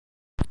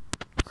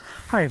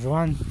Hi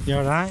everyone, you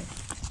alright?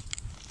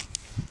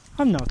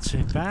 I'm not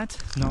too bad,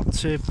 not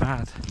too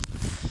bad.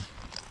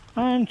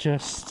 I'm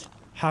just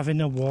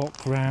having a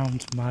walk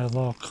round my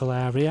local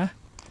area.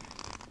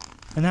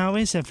 And how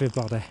is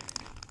everybody?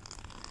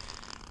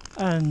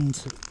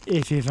 And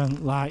if you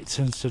haven't liked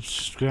and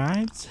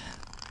subscribed,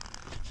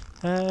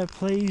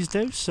 please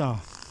do so.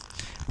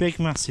 Big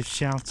massive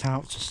shout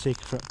out to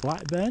Secret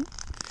Blackburn.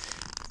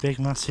 Big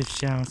massive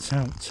shout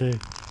out to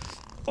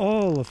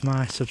all of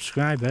my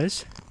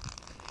subscribers.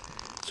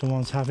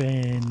 Someone's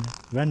having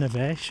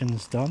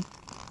renovations done,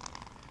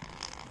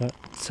 but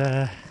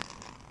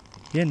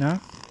you know,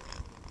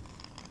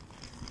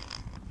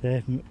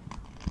 to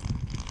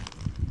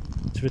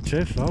be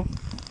truthful,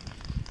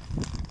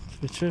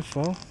 bit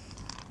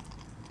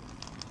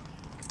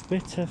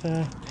of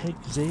a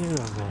pig's ear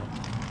of it.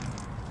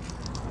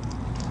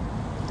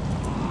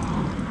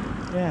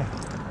 Yeah,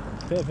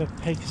 bit of a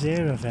pig's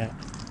ear of it,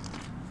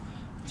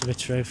 to be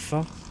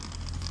truthful.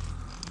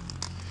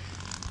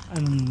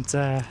 And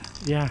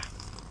yeah,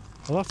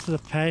 a lot of the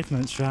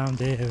pavements around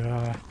here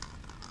are,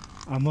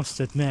 I must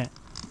admit,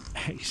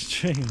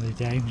 extremely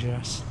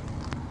dangerous.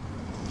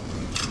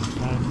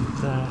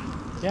 And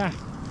yeah,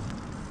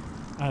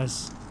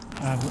 as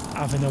I'm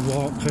having a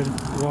walk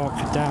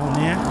down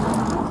here,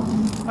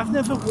 I've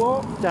never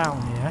walked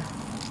down here,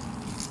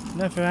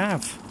 never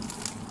have.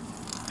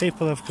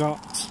 People have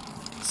got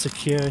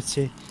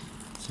security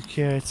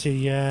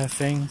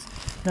things.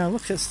 Now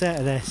look at the state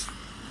of this.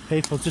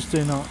 People just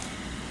do not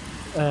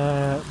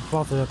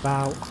bother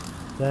about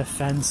their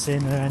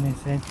fencing or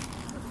anything.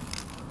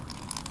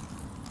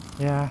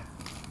 Yeah,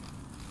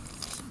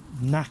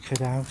 knackered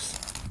house,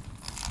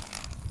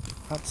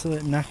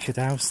 absolute knackered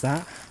house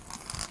that.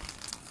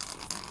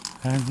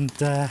 And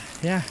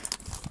yeah,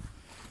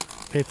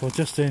 people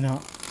just do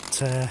not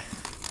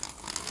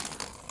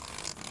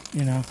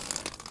you know,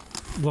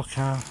 look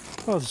out.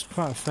 Well, there's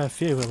quite a fair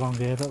few along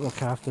here that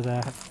look after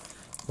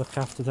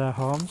their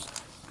homes.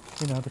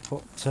 You know, they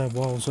put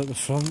walls at the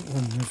front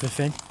and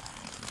everything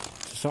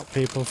to stop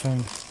people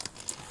from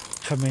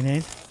coming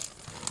in.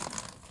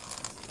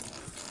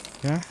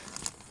 Yeah.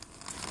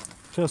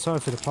 Feel sorry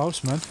for the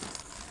postman.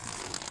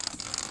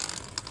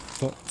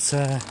 But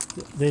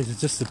these are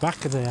just the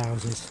back of the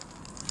houses.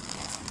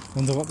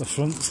 Wonder what the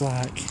front's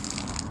like.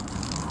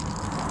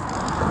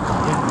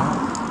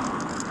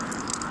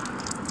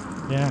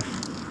 Yeah.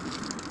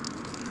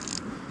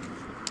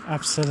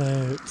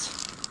 Absolute.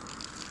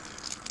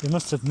 You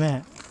must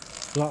admit,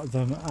 a lot of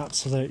them are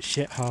absolute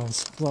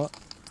shitholes. Look,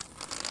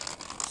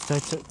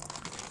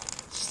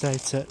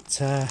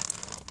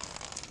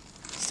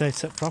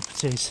 state at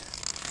properties.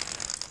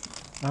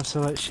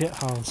 Absolute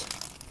shitholes.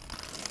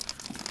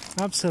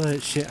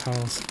 Absolute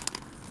shitholes.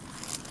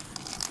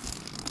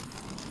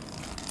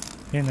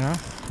 You know,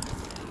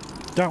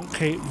 don't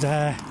keep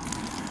their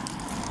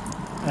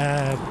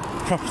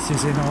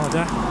properties in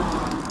order.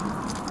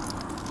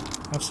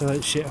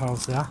 Absolute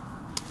shitholes there.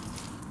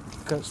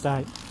 Look at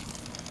state.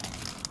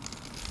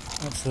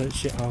 Absolute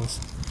shitholes.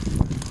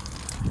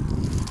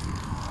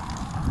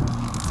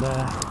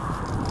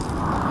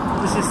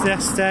 And this is the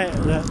estate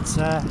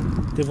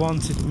that they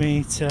wanted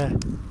me to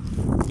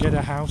get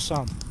a house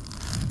on.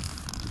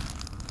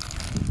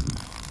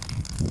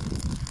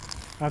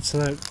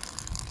 Absolute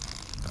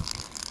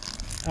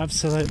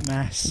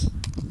mess.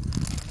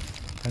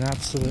 An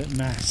absolute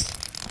mess.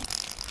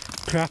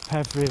 Crap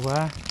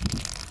everywhere.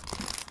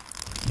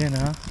 You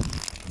know.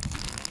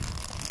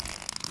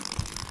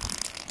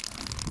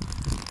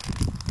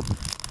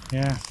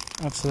 Yeah,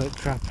 absolute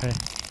crappy.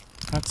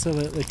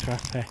 Absolutely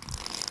crappy.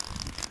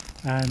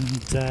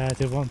 And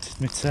they wanted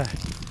me to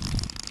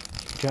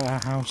get a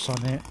house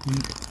on it.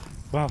 And,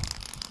 well,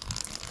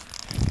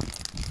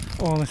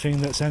 only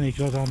thing that's any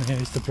good on here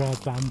is the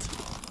broadband.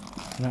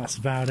 And that's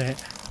about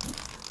it.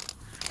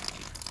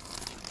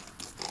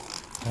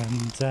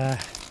 And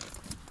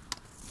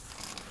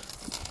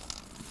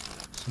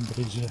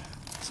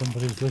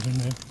somebody's living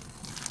room.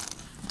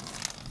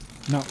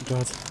 Not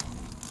good.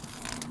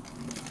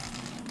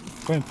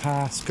 Going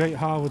past Great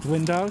Harwood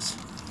windows.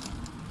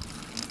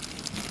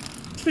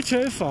 To be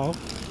truthful,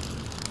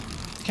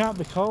 it can't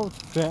be called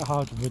Great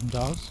Harwood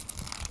windows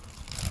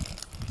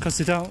because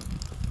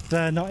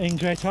they're not in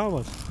Great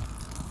Harwood.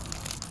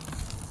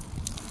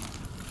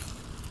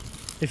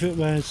 If it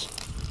was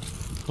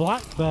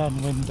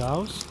Blackburn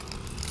windows,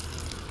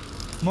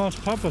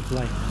 most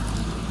probably.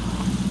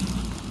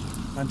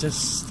 I'm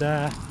just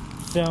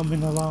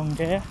filming along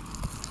here.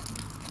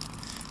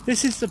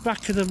 This is the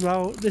back of the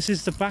road. This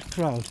is the back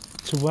road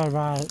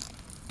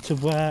to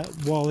where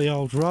Whalley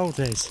Old Road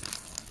is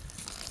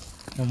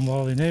and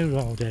Whalley New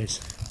Road is.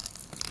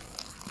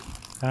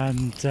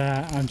 And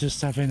I'm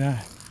just having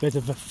a bit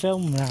of a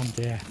film round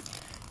here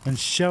and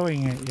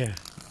showing it you.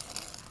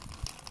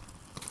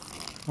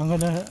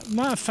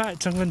 Matter of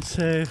fact, I'm going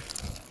to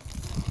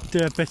do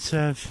a bit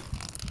of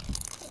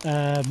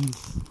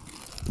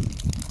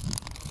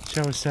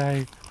shall we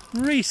say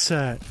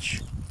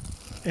research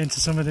into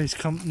some of these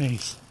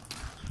companies.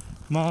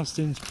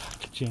 Marsden's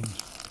Packaging.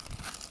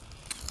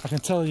 I can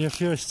tell you a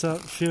few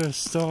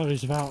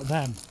stories about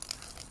them.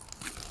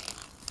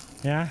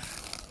 Yeah,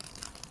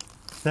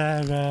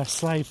 they're a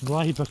slave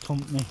labour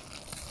company,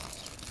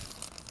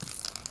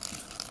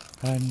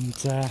 and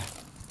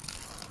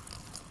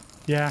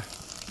yeah,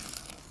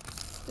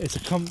 it's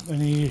a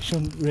company you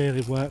shouldn't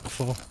really work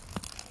for.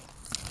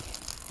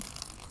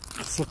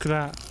 Just look at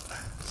that,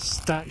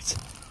 stacked,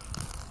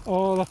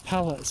 all the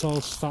pallets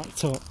all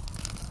stacked up.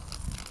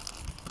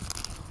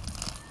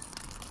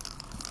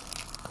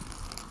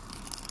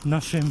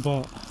 Nothing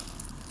but.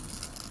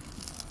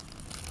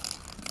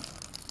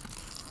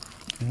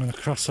 I'm going to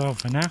cross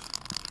over now,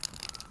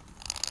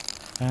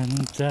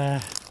 and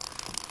yeah,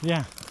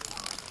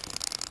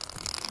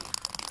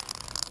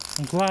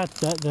 I'm glad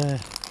that the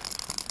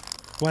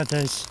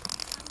weather's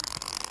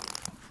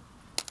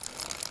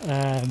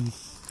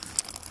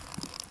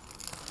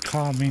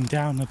calming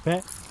down a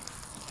bit.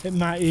 It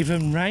might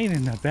even rain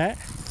in a bit,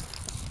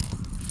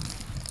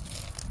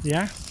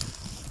 yeah,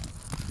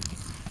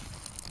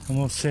 and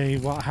we'll see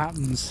what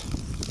happens.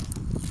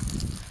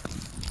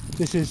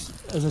 This is,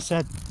 as I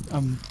said,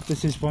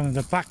 this is one of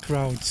the back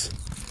roads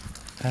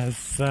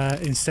of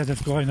instead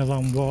of going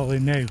along Whalley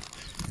New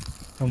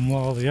and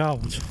Whalley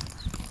Old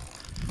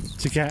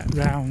to get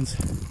round.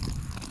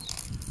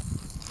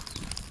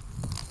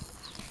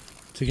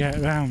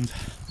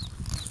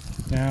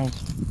 Now,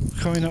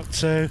 coming up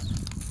to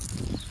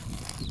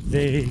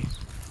the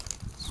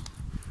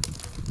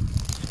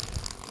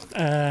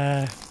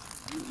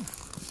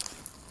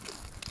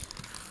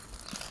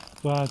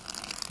well,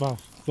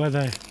 where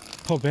the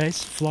pub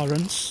is,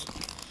 Florence,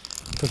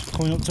 because we're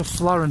coming up to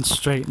Florence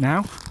Street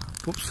now.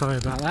 Oops, sorry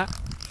about that.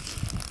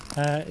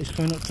 It's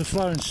coming up to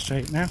Florence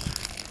Street now,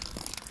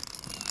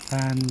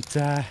 and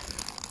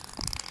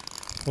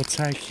we'll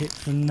take it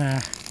from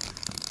there.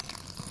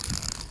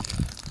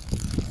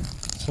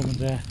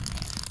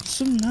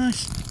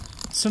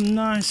 Some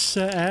nice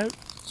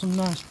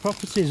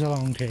properties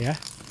along here,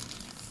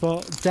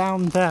 but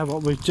down there,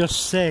 what we've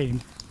just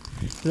seen,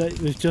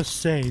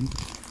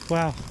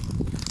 well,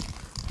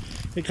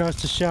 it goes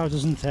to show,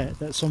 doesn't it,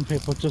 that some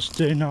people just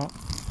do not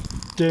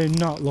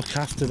look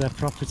after their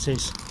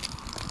properties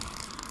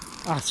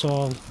at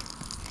all.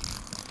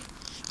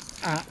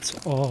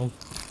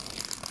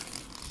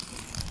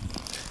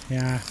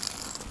 Yeah.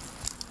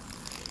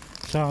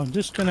 So I'm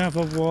just gonna have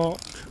a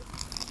walk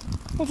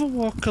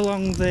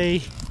along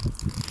the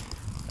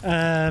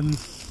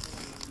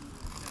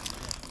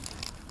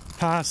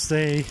past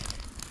the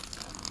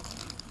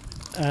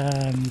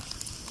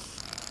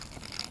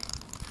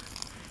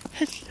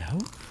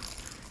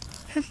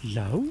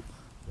hello.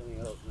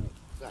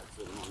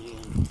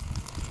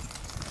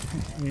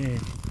 Yeah.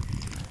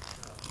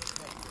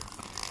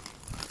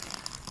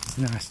 It's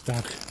a nice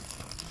dog.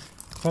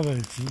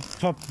 Probably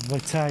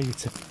tear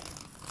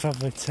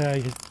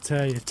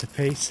you to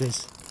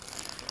pieces.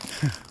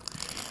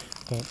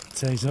 But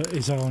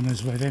his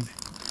owner's with him,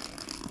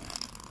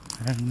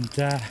 and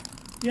yeah.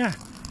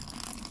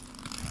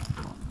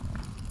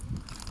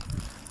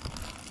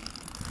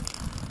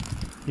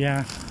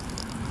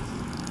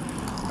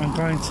 I'm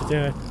going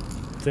to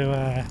do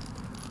a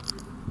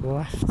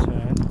left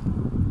turn.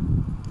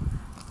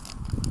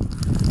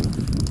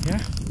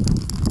 Yeah,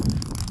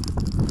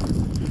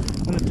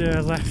 I'm going to do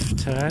a left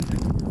turn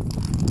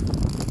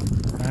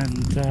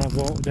and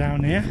walk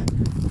down here,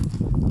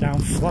 down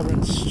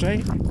Florence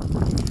Street,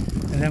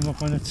 and then we're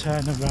going to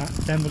turn around.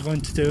 Then we're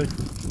going to do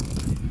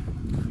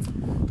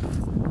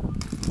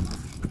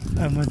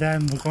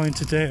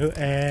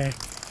a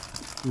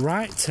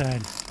right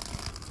turn.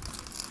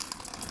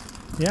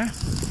 Yeah,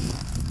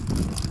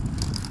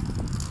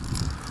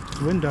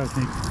 the windows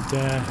need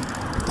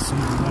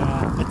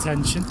some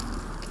attention.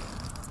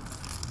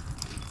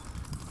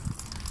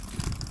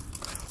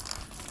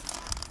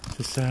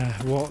 Just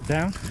walk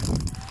down,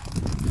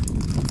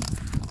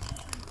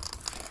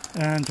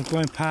 and I'm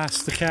going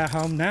past the care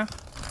home now.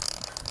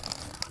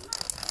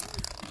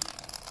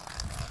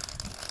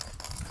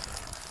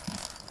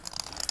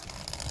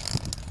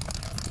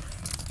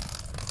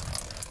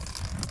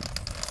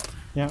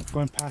 Yeah,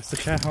 going past the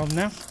care home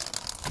now.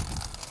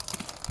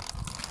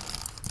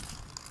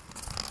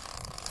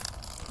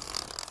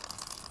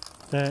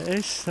 There it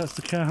is, that's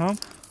the care home.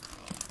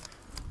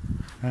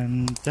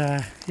 And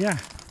yeah.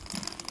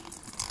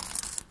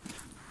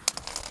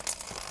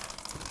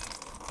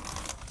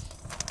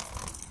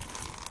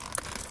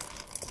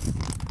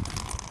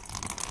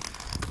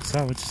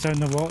 So we're just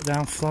going to walk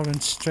down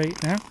Florence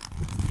Street now.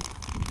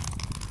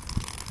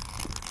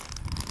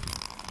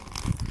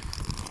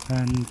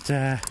 And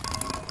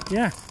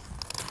yeah.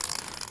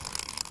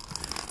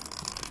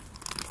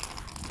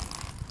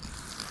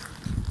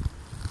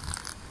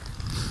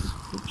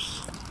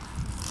 Oops.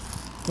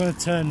 I'm going to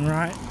turn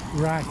right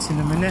in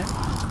a minute,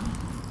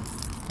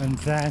 and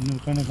then we're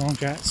going to go and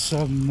get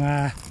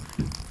something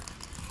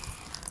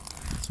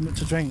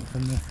to drink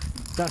from the.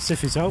 That's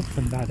if it's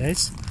open, that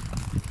is.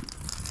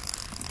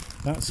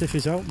 That's if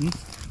it's open.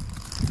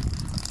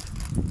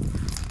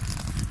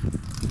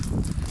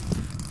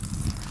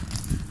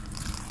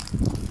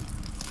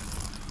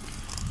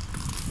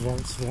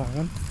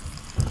 Volkswagen.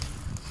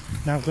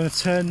 Now I'm going to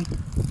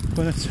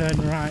turn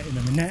right in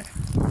a minute.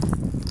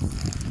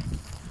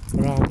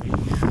 Where are we?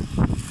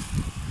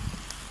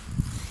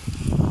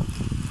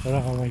 Where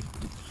are we?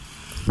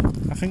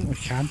 I think we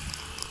can.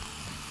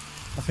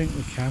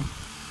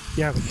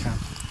 Yeah, we can.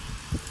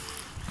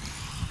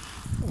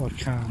 Oh, I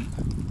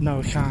can't. No,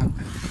 we can't.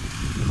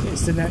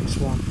 It's the next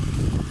one.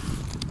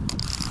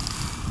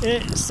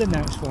 It's the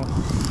next one.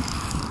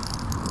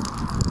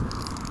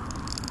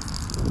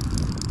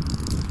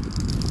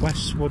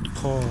 Westwood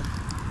Court.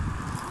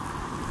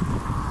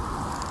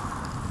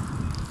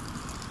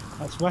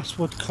 That's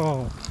Westwood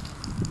Court.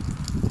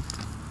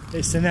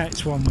 It's the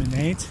next one we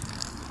need.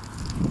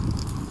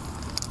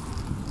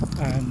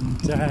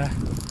 And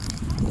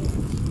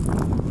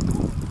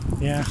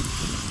yeah,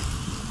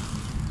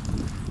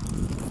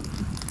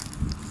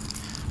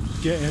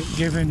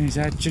 giving his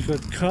edge a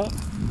good cut.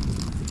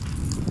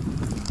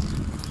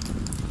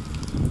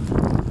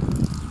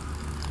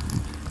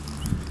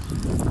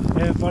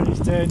 Everybody's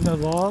doing the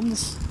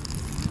lawns,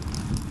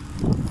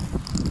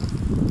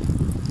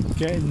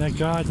 getting their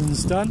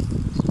gardens done.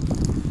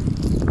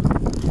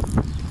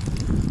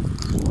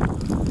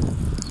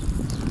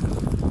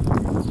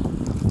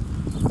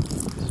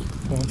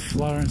 On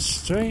Florence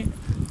Street.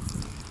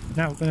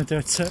 Now we're going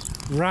to do a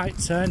right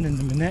turn in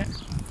a minute,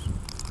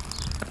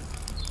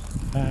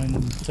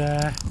 and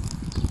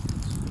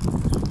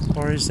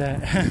or is it?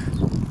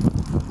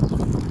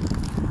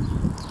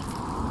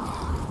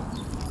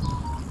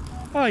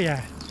 Oh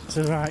yeah, it's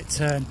a right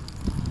turn.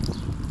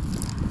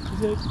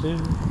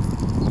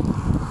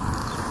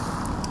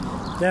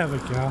 There we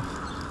go.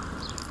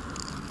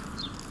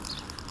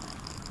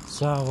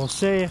 So we'll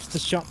see if the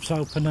shop's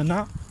open or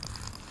not,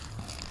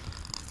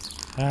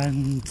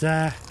 and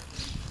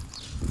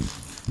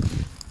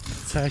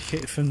take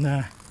it from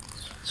there.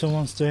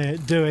 Someone's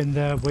doing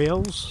their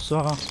wheels,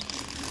 so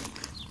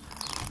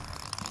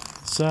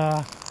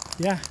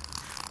yeah.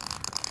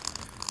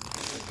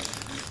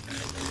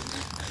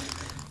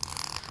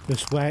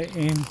 Just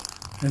waiting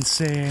and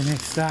seeing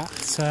if that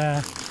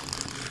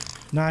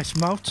nice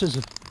motor's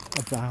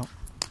about.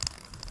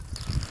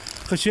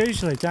 Because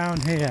usually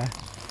down here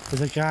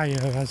there's a guy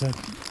who has a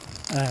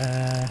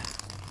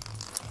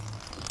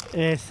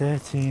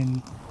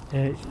A13X,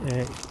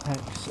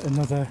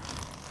 another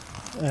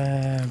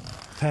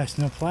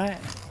personal plate.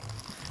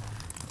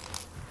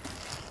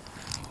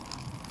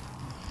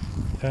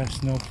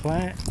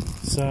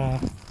 So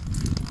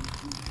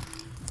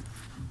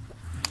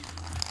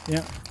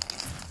yeah.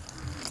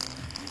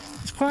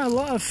 Quite a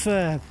lot of,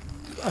 as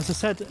I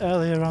said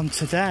earlier on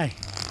today,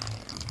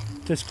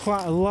 there's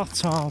quite a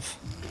lot of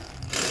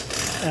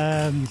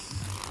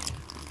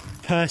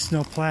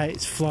personal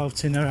plates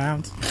floating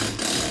around.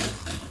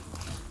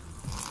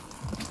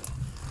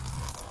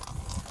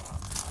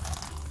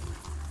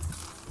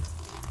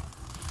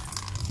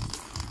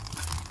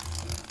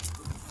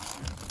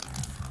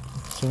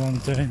 Someone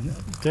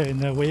doing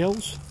their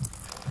wheels.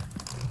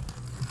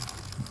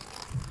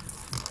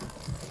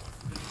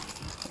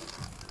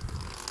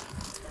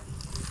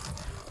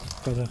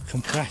 Got a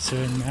compressor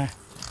in there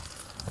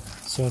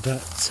so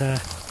that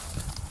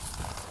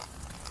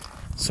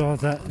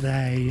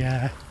they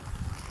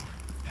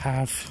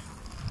have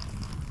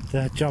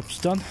their jobs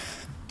done.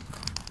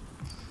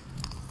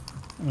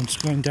 I'm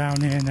just going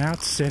down here now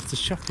to see if the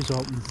shop is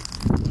open.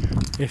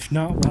 If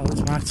not, well,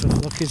 it's my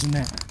tough luck, isn't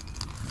it?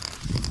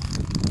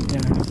 You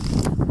know,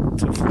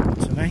 tough luck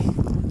to me.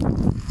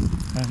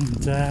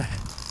 And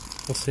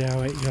we'll see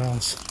how it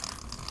goes.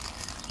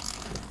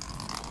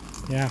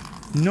 Yeah.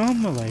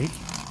 Normally,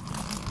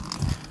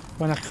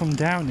 when I come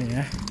down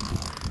here,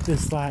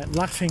 there's like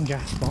laughing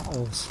gas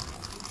bottles,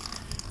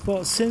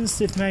 but since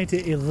they've made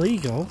it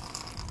illegal,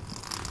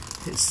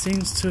 it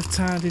seems to have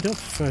tidied up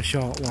for a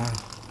short while.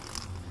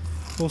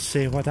 We'll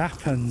see what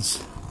happens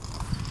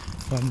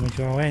when we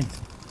go in.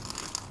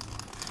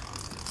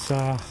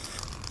 So,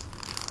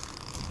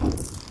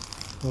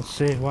 we'll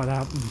see what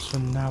happens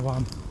from now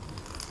on.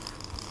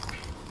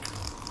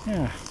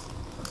 Yeah.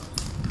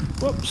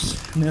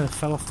 Whoops, nearly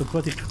fell off the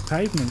bloody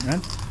pavement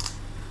then.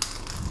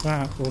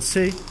 Right, we'll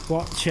see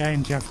what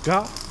change I've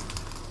got,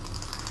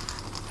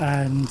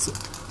 and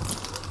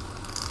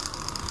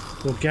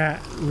we'll get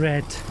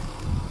rid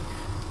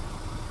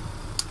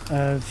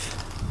of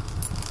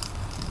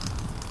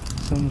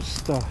some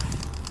stuff.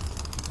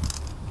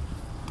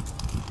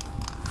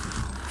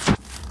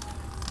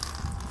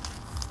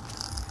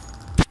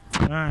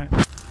 Right,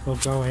 we'll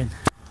go in.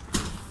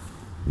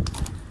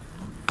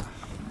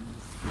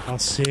 I'll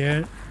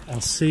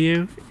see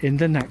you in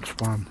the next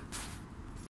one.